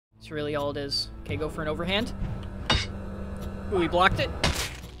That's really all it is. Okay, go for an overhand. Ooh, he blocked it.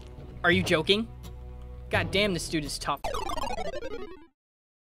 Are you joking? God damn, this dude is tough.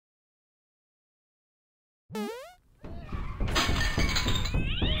 You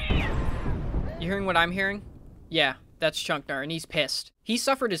hearing what I'm hearing? Yeah, that's Chunknar, and he's pissed. He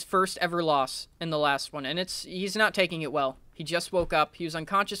suffered his first ever loss in the last one, and he's not taking it well. He just woke up. He was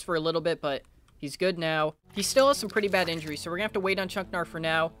unconscious for a little bit, but he's good now. He still has some pretty bad injuries, so we're gonna have to wait on Chunknar for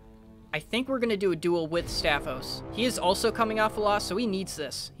now. I think we're gonna do a duel with Staphos. He is also coming off a loss, so he needs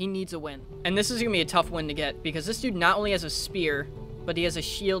this. He needs a win. And this is gonna be a tough win to get, because this dude not only has a spear, but he has a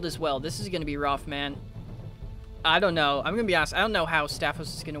shield as well. This is gonna be rough, man. I don't know. I'm gonna be honest. I don't know how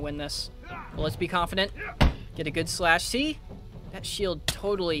Staphos is gonna win this. But let's be confident. Get a good slash. See? That shield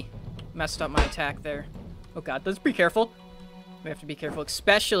totally messed up my attack there. Oh god, let's be careful. We have to be careful,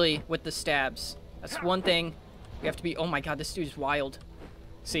 especially with the stabs. That's one thing we have to be... Oh my god, this dude is wild.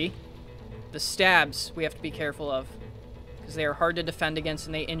 See? The stabs we have to be careful of, because they are hard to defend against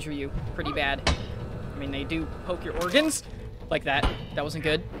and they injure you pretty bad. I mean, they do poke your organs like that. That wasn't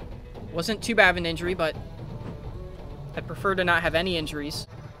good. Wasn't too bad of an injury, but I'd prefer to not have any injuries.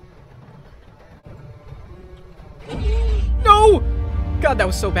 No! God, that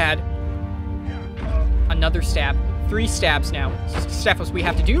was so bad. Another stab. 3 stabs now. Staphos, we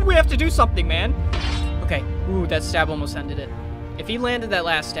have to do something, man. Okay. Ooh, that stab almost ended it. If he landed that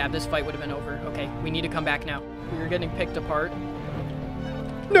last stab, this fight would have been over. Okay, we need to come back now. We were getting picked apart.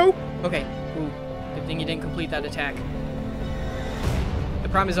 No! Okay. Ooh, good thing you didn't complete that attack. The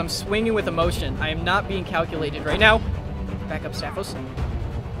problem is I'm swinging with emotion. I am not being calculated right now. Back up, Staphos.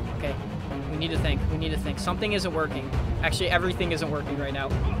 Okay. We need to think. We need to think. Something isn't working. Actually, everything isn't working right now.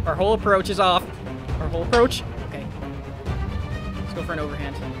 Our whole approach is off. Our whole approach. Okay. Let's go for an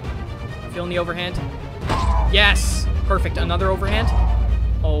overhand. Feeling the overhand. Yes! Perfect. Another overhand.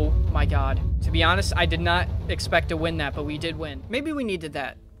 Oh my god. To be honest, I did not expect to win that, but we did win. Maybe we needed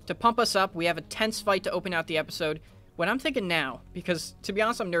that. To pump us up, we have a tense fight to open out the episode. What I'm thinking now, because to be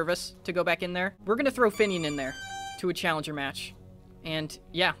honest, I'm nervous to go back in there. We're going to throw Finian in there to a challenger match. And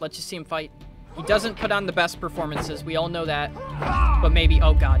yeah, let's just see him fight. He doesn't put on the best performances. We all know that. But maybe...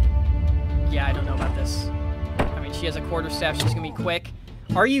 Oh god. Yeah, I don't know about this. I mean, she has a quarterstaff. She's going to be quick.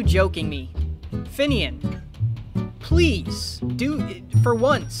 Are you joking me? Finian. Please, for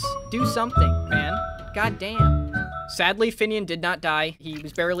once, do something, man. God damn. Sadly, Finian did not die. He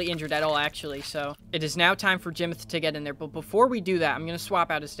was barely injured at all, actually, so it is now time for Jimith to get in there. But before we do that, I'm going to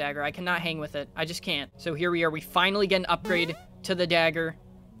swap out his dagger. I cannot hang with it. I just can't. So here we are. We finally get an upgrade to the dagger.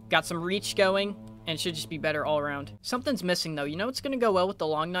 Got some reach going, and it should just be better all around. Something's missing, though. You know what's going to go well with the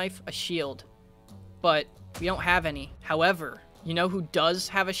long knife? A shield. But we don't have any. However, you know who does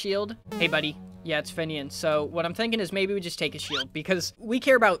have a shield? Hey, buddy. Yeah, it's Finian. So what I'm thinking is maybe we just take a shield, because we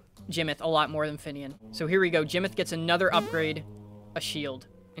care about Jimith a lot more than Finian. So here we go. Jimith gets another upgrade, a shield.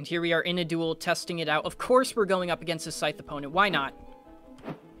 And here we are in a duel, testing it out. Of course we're going up against a Scythe opponent. Why not?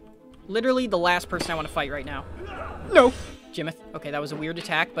 Literally the last person I want to fight right now. No! Jimith. Okay, that was a weird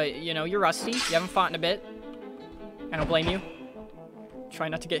attack, but, you know, you're rusty. You haven't fought in a bit. I don't blame you. Try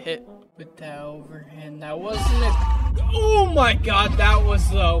not to get hit with that overhand. That wasn't it. Oh my god, that was,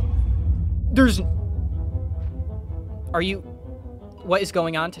 though. Are you... What is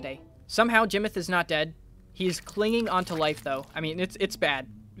going on today? Somehow Jimith is not dead. He is clinging onto life, though. I mean, it's bad.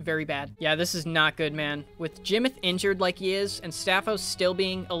 Very bad. Yeah, this is not good, man. With Jimith injured like he is, and Staphos still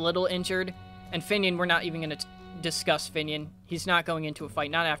being a little injured, and Finian, we're not even going to discuss Finian. He's not going into a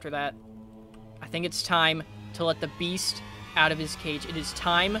fight, not after that. I think it's time to let the beast out of his cage. It is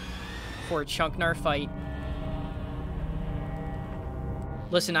time for a Chunknar fight.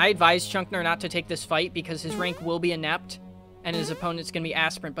 Listen, I advise Chunknar not to take this fight because his rank will be inept and his opponent's going to be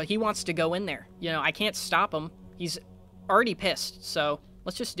aspirant, but he wants to go in there. You know, I can't stop him. He's already pissed, so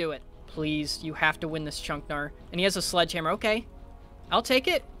let's just do it. Please, you have to win this, Chunknar. And he has a sledgehammer. Okay, I'll take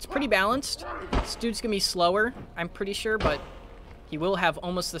it. It's pretty balanced. This dude's going to be slower, I'm pretty sure, but he will have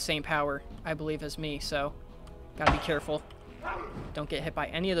almost the same power, I believe, as me, so gotta be careful. Don't get hit by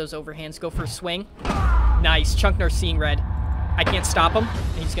any of those overhands. Go for a swing. Nice. Chunknar seeing red. I can't stop him,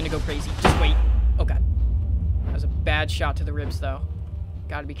 and he's gonna go crazy. Just wait. Oh, God. That was a bad shot to the ribs, though.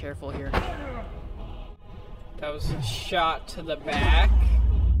 Gotta be careful here. That was a shot to the back.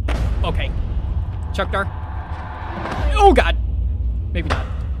 Okay. Chunknar. Oh, God. Maybe not.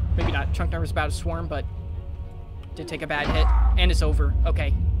 Maybe not. Chunknar was about to swarm, but did take a bad hit, and it's over.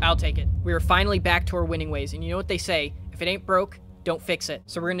 Okay, I'll take it. We are finally back to our winning ways, and you know what they say? If it ain't broke, don't fix it.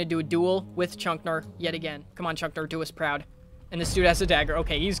 So we're gonna do a duel with Chunknar yet again. Come on, Chunknar, do us proud. And this dude has a dagger.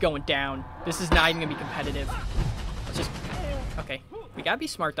 Okay, he's going down. This is not even gonna be competitive. Let's just... Okay. We gotta be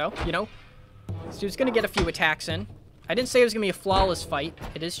smart, though, you know? This dude's gonna get a few attacks in. I didn't say it was gonna be a flawless fight.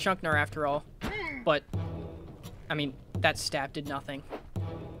 It is Chunknar after all. But, I mean, that stab did nothing.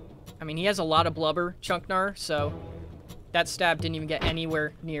 I mean, he has a lot of blubber, Chunknar, so that stab didn't even get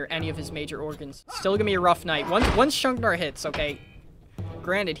anywhere near any of his major organs. Still gonna be a rough night. Once Chunknar hits, okay?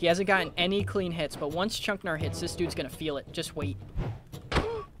 Granted, he hasn't gotten any clean hits, but once Chunknar hits, this dude's gonna feel it. Just wait.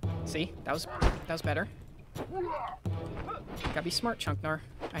 See? That was better. Gotta be smart, Chunknar.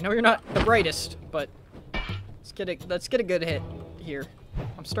 I know you're not the brightest, but let's get a good hit here.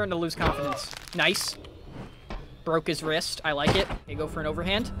 I'm starting to lose confidence. Nice. Broke his wrist. I like it. Okay, go for an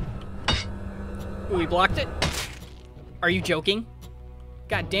overhand. Ooh, he blocked it. Are you joking?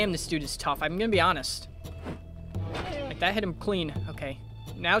 God damn, this dude is tough. I'm gonna be honest. Like, that hit him clean. Okay.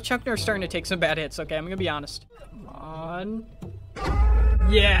 Now Chunknar's starting to take some bad hits. Okay, I'm gonna be honest. Come on.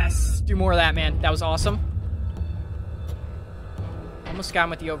 Yes! Do more of that, man. That was awesome. Almost got him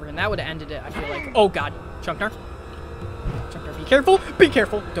with the overhand. That would have ended it, I feel like. Oh, God. Chunknar. Chunknar, be careful. Be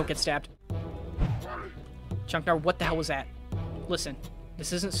careful. Don't get stabbed. Chunknar, what the hell was that? Listen,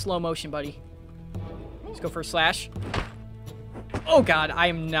 this isn't slow motion, buddy. Let's go for a slash. Oh, God. I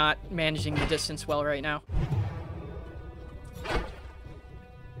am not managing the distance well right now.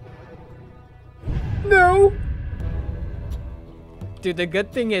 No! Dude, the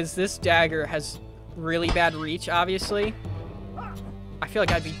good thing is this dagger has really bad reach, obviously. I feel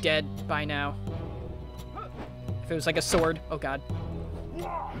like I'd be dead by now. If it was like a sword. Oh, God.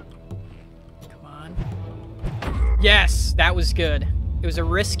 Come on. Yes, that was good. It was a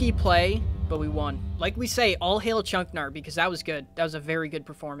risky play, but we won. Like we say, all hail Chunknar, because that was good. That was a very good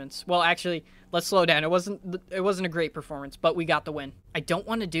performance. Well, actually, let's slow down. It wasn't a great performance, but we got the win. I don't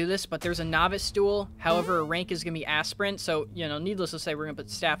want to do this, but there's a novice duel. However, a rank is going to be aspirant, so, you know, needless to say, we're going to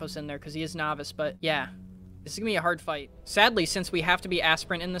put Staphos in there because he is novice, but yeah. This is going to be a hard fight. Sadly, since we have to be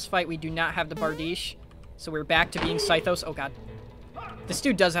aspirant in this fight, we do not have the Bardiche, so we're back to being Scythos. Oh, God. This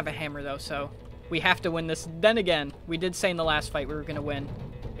dude does have a hammer, though, so we have to win this. Then again, we did say in the last fight we were going to win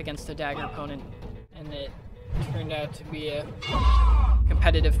against the dagger opponent, and it turned out to be a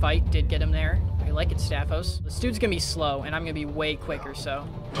competitive fight. Did get him there. I like it, Staphos. This dude's going to be slow, and I'm going to be way quicker, so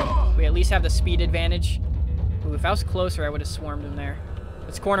we at least have the speed advantage. Ooh, if I was closer, I would have swarmed him there.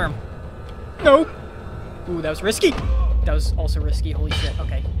 Let's corner him. No! Ooh, that was risky. That was also risky. Holy shit.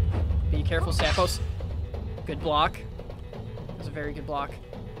 Okay. Be careful, Staphos. Good block. That was a very good block.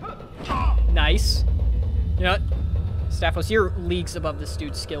 Nice. You know what? Staphos, you're leagues above this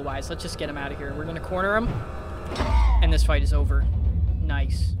dude skill-wise. Let's just get him out of here. We're going to corner him, and this fight is over.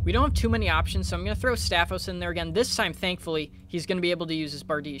 Nice. We don't have too many options, so I'm going to throw Staphos in there again. This time, thankfully, he's going to be able to use his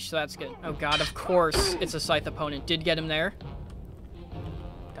Bardiche, so that's good. Oh, God, of course it's a Scythe opponent. Did get him there.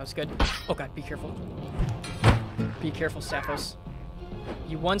 That was good. Oh, God, be careful. Be careful, Staphos.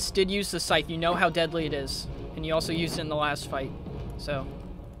 You once did use the Scythe. You know how deadly it is. And you also used it in the last fight. So,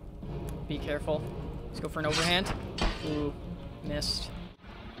 be careful. Let's go for an overhand. Ooh, missed.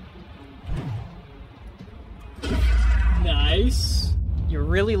 Nice. You're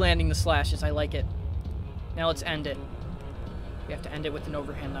really landing the slashes. I like it. Now let's end it. We have to end it with an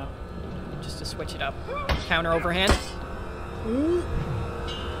overhand, though. Just to switch it up. Counter overhand. Ooh.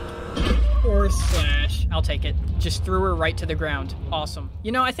 Or slash. I'll take it. Just threw her right to the ground. Awesome.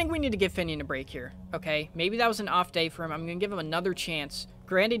 You know, I think we need to give Finian a break here, okay? Maybe that was an off day for him. I'm going to give him another chance.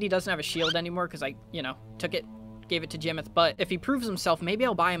 Granted, he doesn't have a shield anymore because I, you know, gave it to Jimith. But if he proves himself, maybe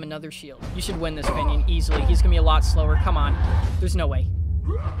I'll buy him another shield. You should win this, Finian, easily. He's going to be a lot slower. Come on. There's no way.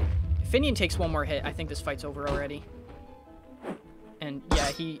 If Finian takes one more hit, I think this fight's over already. And,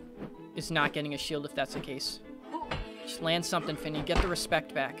 yeah, he is not getting a shield if that's the case. Just land something, Finian. Get the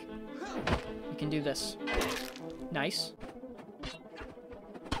respect back. You can do this. Nice.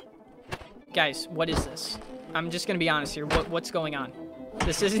 Guys, what is this? I'm just gonna be honest here. What's going on?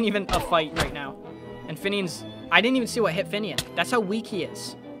 This isn't even a fight right now. And Finian's... I didn't even see what hit Finian. That's how weak he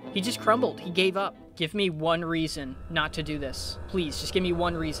is. He just crumbled. He gave up. Give me one reason not to do this. Please, just give me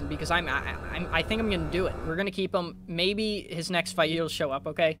one reason, because I think I'm gonna do it. We're gonna keep him. Maybe his next fight he'll show up,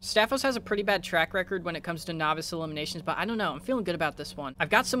 okay? Staphos has a pretty bad track record when it comes to novice eliminations, but I don't know. I'm feeling good about this one. I've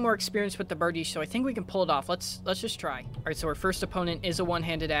got some more experience with the Bardiche, so I think we can pull it off. Let's just try. All right, so our first opponent is a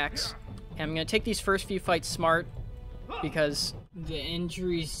one-handed axe, and I'm gonna take these first few fights smart, because the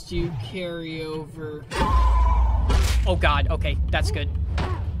injuries do carry over. Oh, God. Okay, that's good.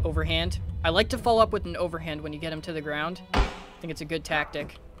 Overhand. I like to follow up with an overhand when you get him to the ground. I think it's a good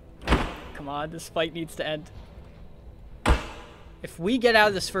tactic. Come on, this fight needs to end. If we get out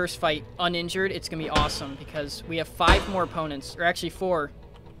of this first fight uninjured, it's going to be awesome, because we have 5 more opponents, or actually 4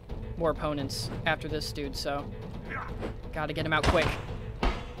 more opponents after this dude, so gotta get him out quick.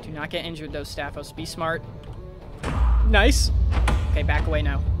 not get injured, though, Staphos. Be smart. Nice. Okay, back away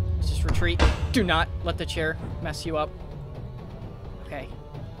now. Let's just retreat. Do not let the chair mess you up. Okay.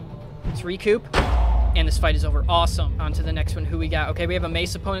 Let's recoup. And this fight is over. Awesome. On to the next one. Who we got? Okay, we have a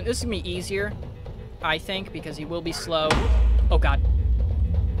mace opponent. This is going to be easier, I think, because he will be slow. Oh, God.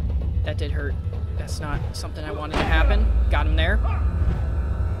 That did hurt. That's not something I wanted to happen. Got him there.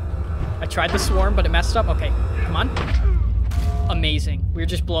 I tried the swarm, but it messed up. Okay, come on. Amazing. We're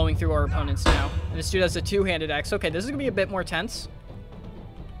just blowing through our opponents now. And this dude has a two-handed axe. Okay, this is going to be a bit more tense.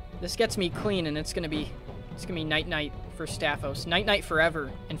 This gets me clean, and it's going to be night-night for Staphos. Night-night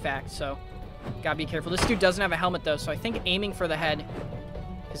forever, in fact, so gotta be careful. This dude doesn't have a helmet, though, so I think aiming for the head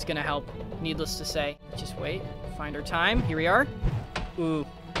is going to help, needless to say. Just wait. Find our time. Here we are. Ooh,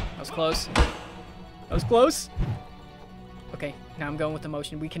 that was close. That was close. Okay, now I'm going with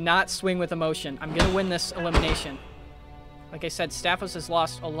emotion. We cannot swing with emotion. I'm going to win this elimination. Like I said, Staphos has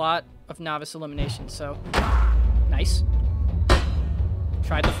lost a lot of novice eliminations, so nice.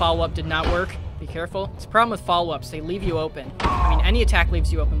 Tried the follow-up, did not work. Be careful. It's a problem with follow-ups. They leave you open. I mean, any attack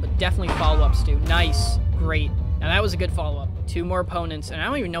leaves you open, but definitely follow-ups do. Nice. Great. Now, that was a good follow-up. 2 more opponents, and I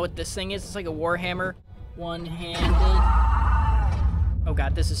don't even know what this thing is. It's like a Warhammer. One-handed. Oh,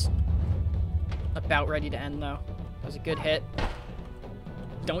 God, this is about ready to end, though. That was a good hit.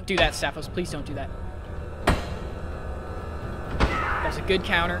 Don't do that, Staphos. Please don't do that. That was a good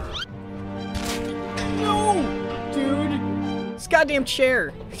counter. No! Dude! This goddamn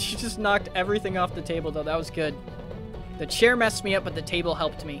chair. She just knocked everything off the table, though. That was good. The chair messed me up, but the table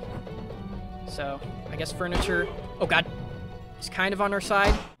helped me. So, I guess furniture... Oh, God. It's kind of on our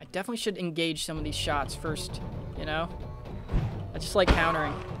side. I definitely should engage some of these shots first, you know? I just like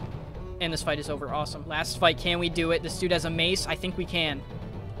countering. And this fight is over. Awesome. Last fight. Can we do it? This dude has a mace. I think we can.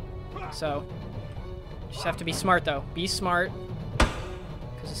 So, just have to be smart, though. Be smart.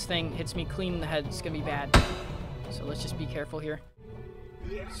 Because this thing hits me clean in the head. It's going to be bad. So, let's just be careful here.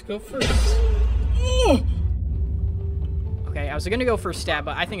 Let's go first. Oh! Okay, I was going to go for a stab,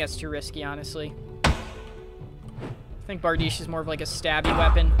 but I think that's too risky, honestly. I think Bardiche is more of like a stabby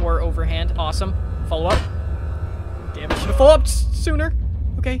weapon or overhand. Awesome. Follow up. Damn, I should have followed up sooner.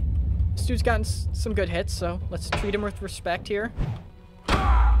 Okay. This dude's gotten some good hits, so let's treat him with respect here.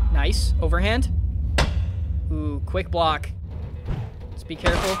 Nice. Overhand. Ooh, quick block. Let's be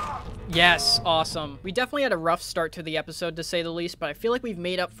careful. Yes, awesome. We definitely had a rough start to the episode, to say the least, but I feel like we've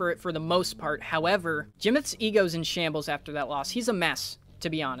made up for it for the most part. However, Jimith's ego's in shambles after that loss. He's a mess, to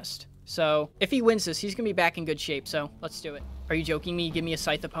be honest. So, if he wins this, he's going to be back in good shape, so let's do it. Are you joking me? Give me a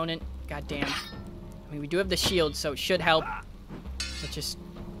scythe opponent? God damn. I mean, we do have the shield, so it should help. Let's just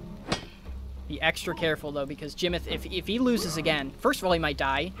be extra careful, though, because Jimith, if he loses again, first of all, he might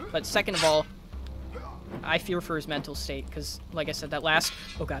die, but second of all, I fear for his mental state, because, like I said, that last,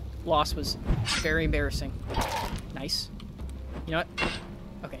 oh god, loss was very embarrassing. Nice. You know what?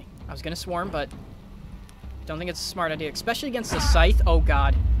 Okay, I was going to swarm, but don't think it's a smart idea, especially against the scythe. Oh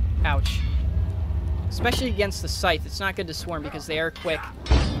god. Ouch. Especially against the scythe, it's not good to swarm because they are quick.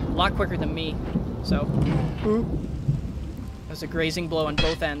 A lot quicker than me. So, that was a grazing blow on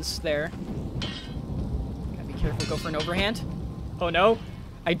both ends there. Gotta be careful, go for an overhand. Oh no.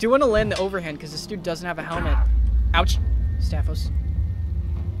 I do want to land the overhand because this dude doesn't have a helmet. Ouch. Staphos.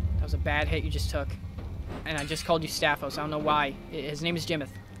 That was a bad hit you just took. And I just called you Staphos. I don't know why. His name is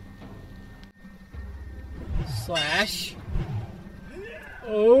Jimith. Slash.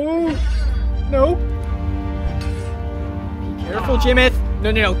 Oh. No. Be careful, Jimith.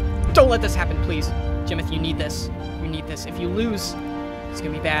 No, no, no. Don't let this happen, please. Jimith, you need this. You need this. If you lose, it's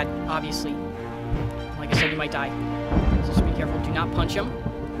going to be bad, obviously. Like I said, you might die. So just be careful. Do not punch him.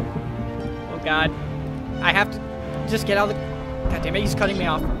 Oh, God. I have to just get out of the... God damn it, he's cutting me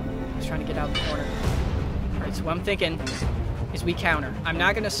off. He's trying to get out of the corner. All right, so what I'm thinking is we counter. I'm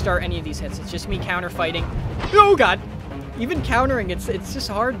not going to start any of these hits. It's just me counter fighting. Oh, God. Even countering, it's just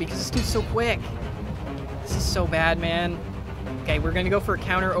hard because this dude's so quick. This is so bad, man. Okay, we're going to go for a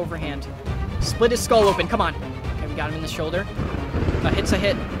counter overhand. Split his skull open. Come on. Okay, we got him in the shoulder. A hit's a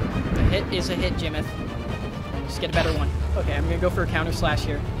hit. A hit is a hit, Jimith. Just get a better one. Okay, I'm going to go for a counter slash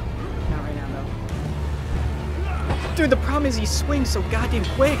here. Not right now, though. Dude, the problem is he swings so goddamn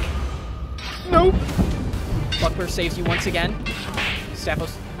quick. Nope. Buckler saves you once again.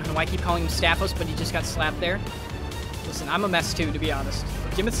 Staphos. I don't know why I keep calling him Staphos, but he just got slapped there. Listen, I'm a mess too, to be honest.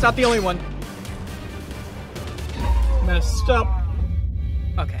 Jimith's not the only one. Messed up.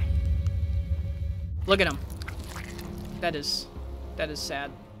 Okay. Look at him. That is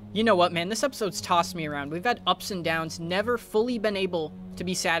sad. You know what, man? This episode's tossed me around. We've had ups and downs, never fully been able to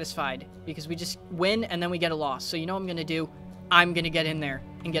be satisfied because we just win and then we get a loss. So you know what I'm going to do? I'm going to get in there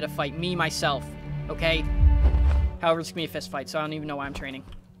and get a fight. Me, myself. Okay? However, it's gonna be a fist fight, so I don't even know why I'm training.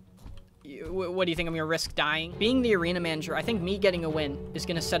 What do you think? I'm gonna risk dying? Being the arena manager, I think me getting a win is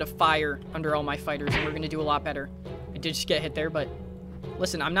gonna set a fire under all my fighters, and we're gonna do a lot better. I did just get hit there, but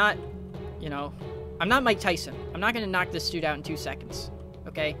listen, I'm not, you know, I'm not Mike Tyson. I'm not gonna knock this dude out in 2 seconds,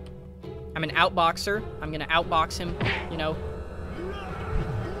 okay? I'm an outboxer. I'm gonna outbox him, you know.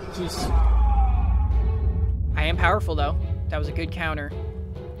 I am powerful, though. That was a good counter.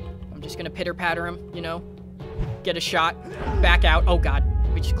 I'm just gonna pitter-patter him, you know. Get a shot. Back out. Oh, God.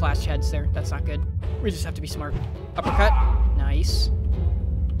 We just clashed heads there. That's not good. We just have to be smart. Uppercut. Nice.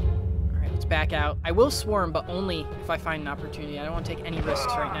 All right, let's back out. I will swarm, but only if I find an opportunity. I don't want to take any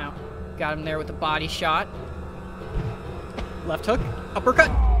risks right now. Got him there with a body shot. Left hook. Uppercut.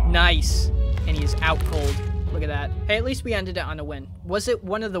 Nice. And he's out cold. Look at that. Hey, at least we ended it on a win. Was it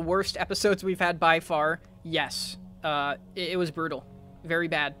one of the worst episodes we've had by far? Yes. It was brutal. Very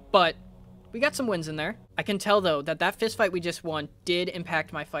bad. But we got some wins in there. I can tell, though, that fist fight we just won did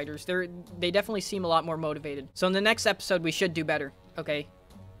impact my fighters. They definitely seem a lot more motivated. So in the next episode, we should do better, okay?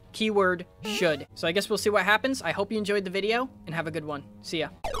 Keyword, should. So I guess we'll see what happens. I hope you enjoyed the video, and have a good one. See ya.